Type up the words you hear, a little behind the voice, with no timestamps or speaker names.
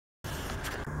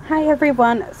Hi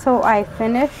everyone, so I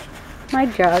finished my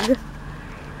jug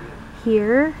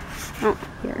here. Oh,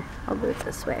 here, I'll do it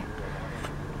this way.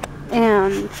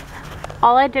 And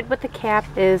all I did with the cap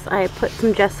is I put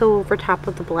some gesso over top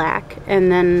of the black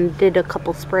and then did a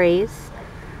couple sprays.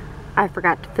 I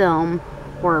forgot to film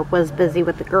or was busy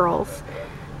with the girls.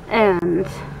 And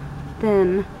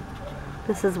then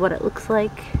this is what it looks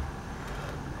like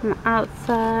from the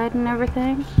outside and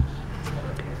everything.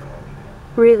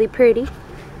 Really pretty.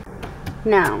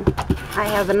 Now, I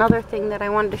have another thing that I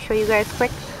wanted to show you guys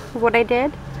quick of what I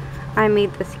did. I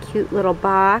made this cute little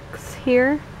box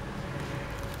here.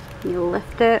 You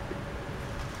lift it.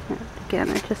 Again,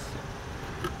 it's just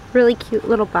really cute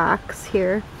little box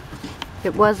here.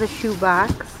 It was a shoe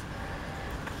box.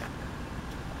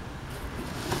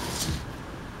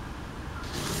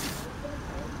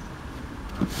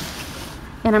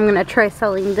 And I'm going to try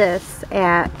selling this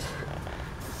at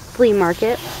Flea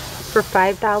Market for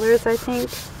 $5, I think.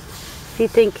 If you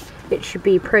think it should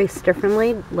be priced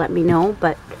differently, let me know,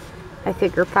 but I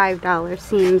figure $5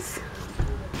 seems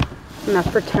enough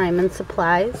for time and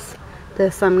supplies.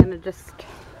 This I'm going to just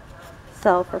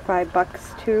sell for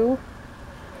 $5 too.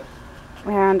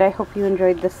 And I hope you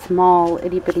enjoyed this small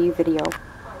itty bitty video.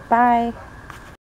 Bye!